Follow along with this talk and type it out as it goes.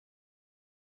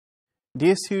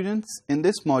Dear students, in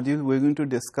this module we are going to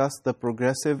discuss the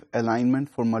progressive alignment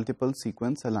for multiple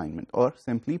sequence alignment, or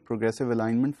simply progressive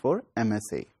alignment for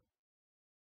MSA.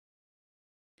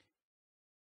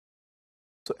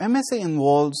 So MSA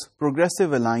involves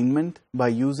progressive alignment by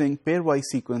using pairwise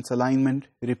sequence alignment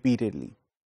repeatedly.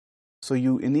 So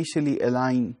you initially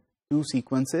align two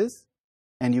sequences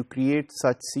and you create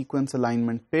such sequence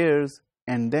alignment pairs,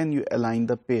 and then you align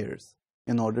the pairs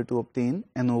in order to obtain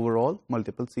an overall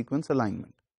multiple sequence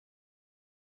alignment.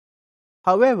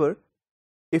 However,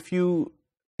 if you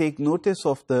take notice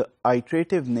of the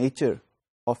iterative nature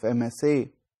of MSA,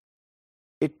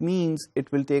 it means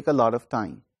it will take a lot of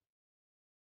time.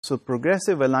 So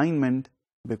progressive alignment,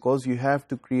 because you have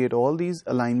to create all these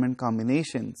alignment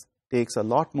combinations, takes a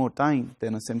lot more time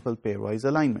than a simple pairwise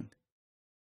alignment.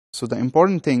 So the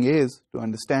important thing is to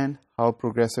understand how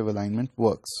progressive alignment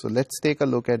works. So let's take a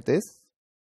look at this.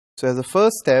 So as a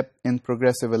first step in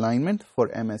progressive alignment for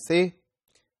MSA,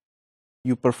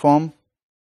 you perform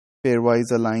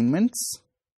pairwise alignments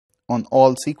on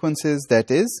all sequences.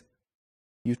 That is,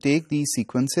 you take these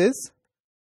sequences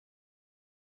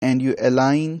and you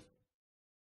align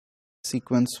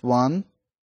sequence 1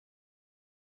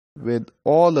 with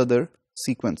all other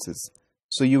sequences.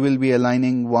 So you will be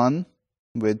aligning 1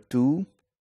 with 2,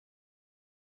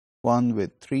 1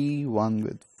 with 3, 1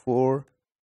 with 4,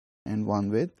 and 1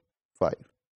 with 5.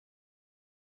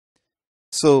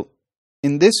 So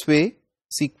in this way,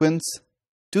 sequence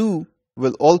 2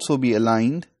 will also be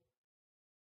aligned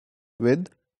with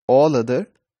all other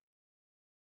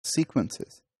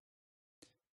sequences.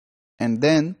 And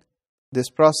then this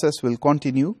process will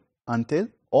continue until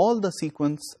all the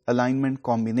sequence alignment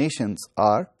combinations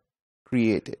are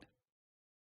created.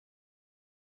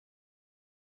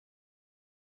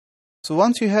 So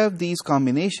once you have these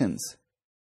combinations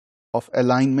of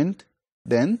alignment,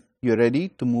 then you're ready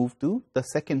to move to the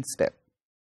second step.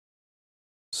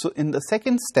 So in the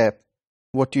second step,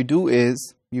 what you do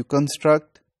is you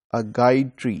construct a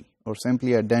guide tree, or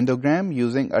simply a dendrogram,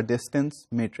 using a distance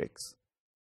matrix.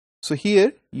 So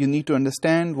here you need to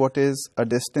understand what is a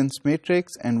distance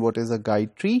matrix and what is a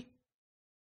guide tree.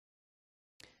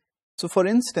 So for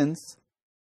instance,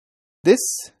 this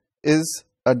is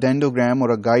a dendrogram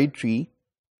or a guide tree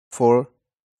for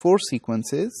 4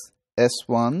 sequences: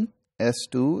 S1,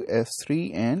 S2,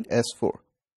 S3, and S4.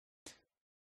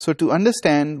 So to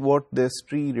understand what this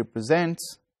tree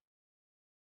represents,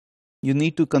 you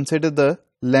need to consider the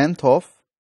length of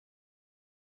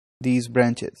these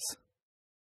branches.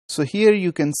 So here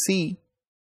you can see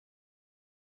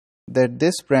that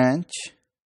this branch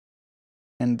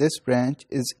and this branch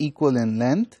is equal in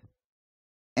length,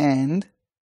 and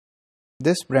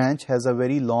this branch has a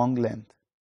very long length.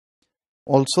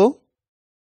 Also,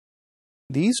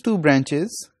 these two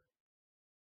branches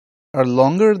are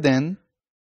longer than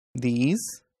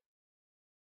these,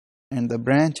 and the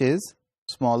branch is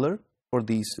smaller for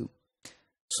these two.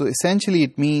 So essentially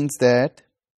it means that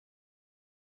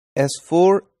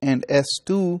S4 and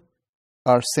S2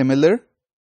 are similar,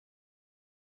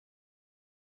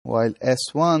 while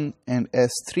S1 and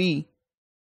S3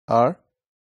 are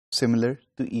similar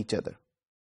to each other.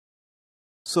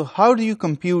 So how do you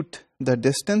compute the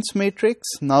distance matrix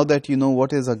now that you know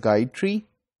what is a guide tree?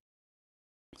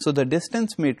 So the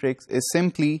distance matrix is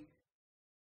simply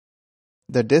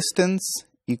the distance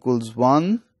equals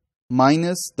 1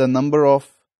 minus the number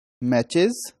of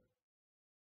matches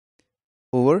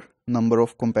over number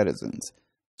of comparisons.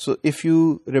 So if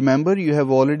you remember, you have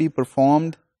already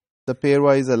performed the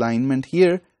pairwise alignment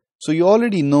here. So you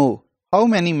already know how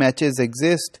many matches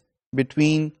exist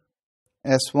between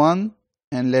S1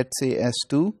 and let's say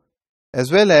S2,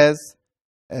 as well as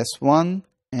S1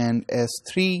 and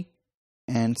S3,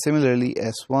 and similarly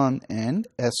S1 and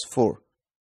S4.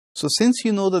 So since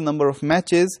you know the number of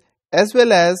matches as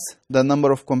well as the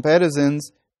number of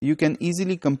comparisons, you can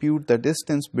easily compute the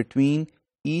distance between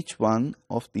each one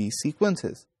of these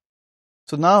sequences.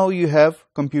 So now you have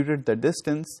computed the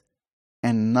distance,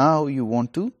 and now you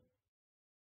want to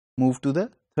move to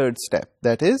the third step.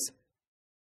 That is,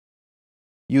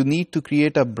 you need to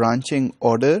create a branching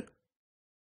order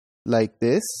like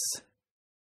this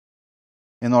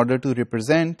in order to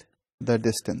represent the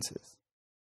distances.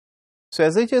 So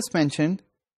as I just mentioned,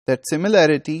 that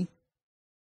similarity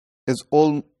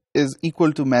is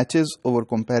equal to matches over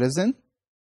comparison.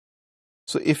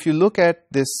 So if you look at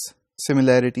this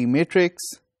similarity matrix,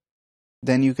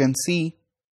 then you can see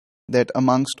that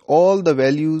amongst all the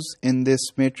values in this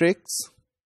matrix,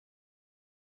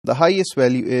 the highest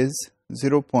value is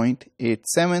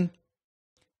 0.87,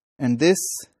 and this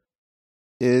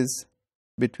is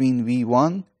between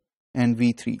V1 and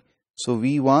V3. So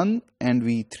V1 and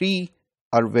V3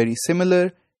 are very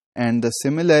similar, and the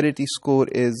similarity score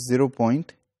is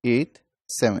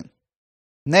 0.87.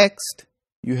 Next,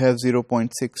 you have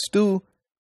 0.62,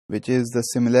 which is the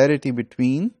similarity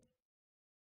between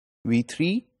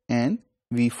V3 and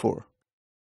V4.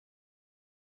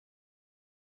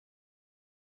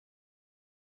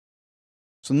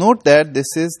 So note that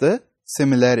this is the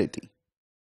similarity.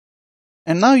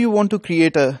 And now you want to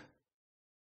create a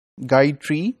guide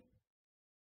tree,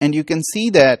 and you can see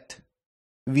that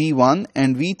V1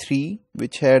 and V3,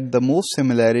 which had the most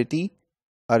similarity,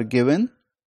 are given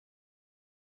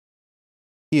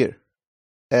here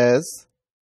as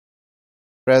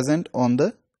present on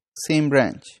the same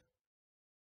branch.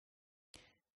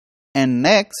 And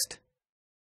next,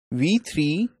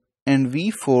 V3 and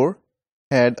V4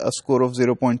 had a score of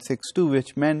 0.62,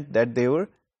 which meant that they were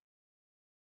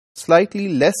slightly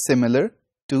less similar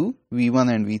to V1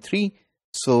 and V3.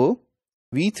 So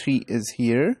V3 is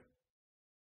here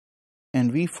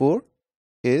and V4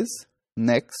 is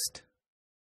next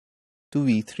to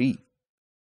V3.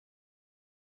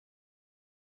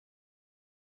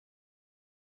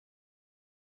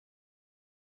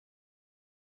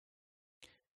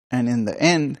 And in the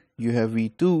end, you have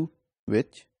V2,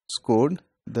 which scored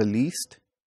the least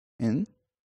in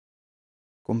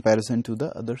comparison to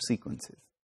the other sequences.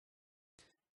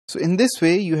 So in this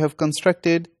way, you have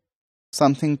constructed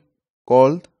something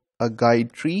called a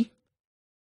guide tree,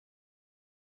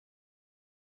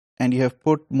 and you have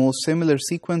put most similar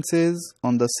sequences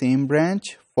on the same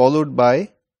branch, followed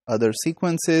by other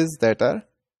sequences that are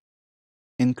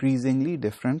increasingly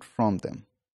different from them.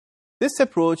 This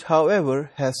approach,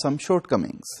 however, has some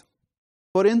shortcomings.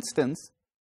 For instance,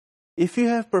 if you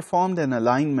have performed an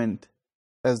alignment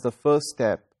as the first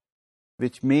step,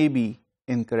 which may be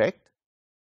incorrect,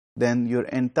 then your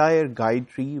entire guide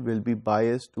tree will be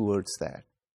biased towards that.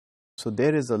 So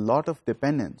there is a lot of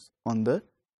dependence on the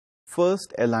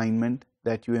first alignment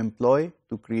that you employ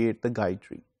to create the guide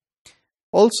tree.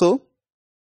 Also,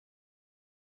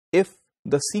 if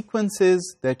the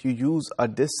sequences that you use are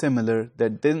dissimilar,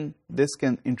 then this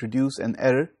can introduce an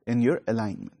error in your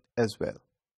alignment as well.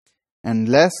 And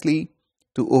lastly,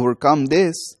 to overcome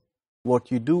this,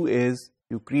 what you do is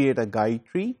you create a guide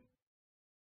tree,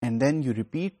 and then you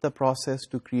repeat the process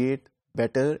to create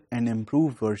better and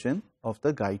improved version of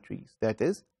the guide trees, that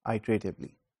is,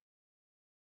 iteratively.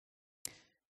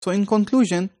 So in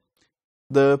conclusion,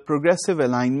 the progressive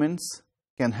alignments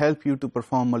can help you to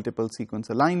perform multiple sequence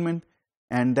alignment,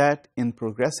 and that in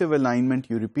progressive alignment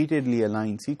you repeatedly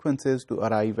align sequences to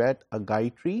arrive at a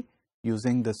guide tree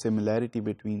using the similarity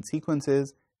between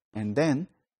sequences, and then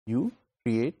you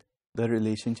create the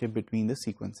relationship between the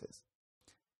sequences.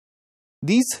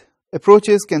 These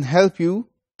approaches can help you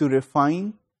to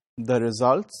refine the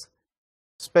results,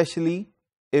 especially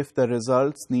if the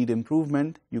results need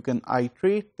improvement. You can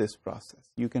iterate this process.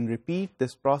 You can repeat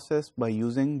this process by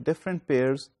using different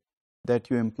pairs that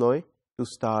you employ to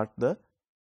start the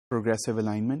progressive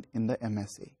alignment in the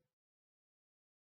MSA.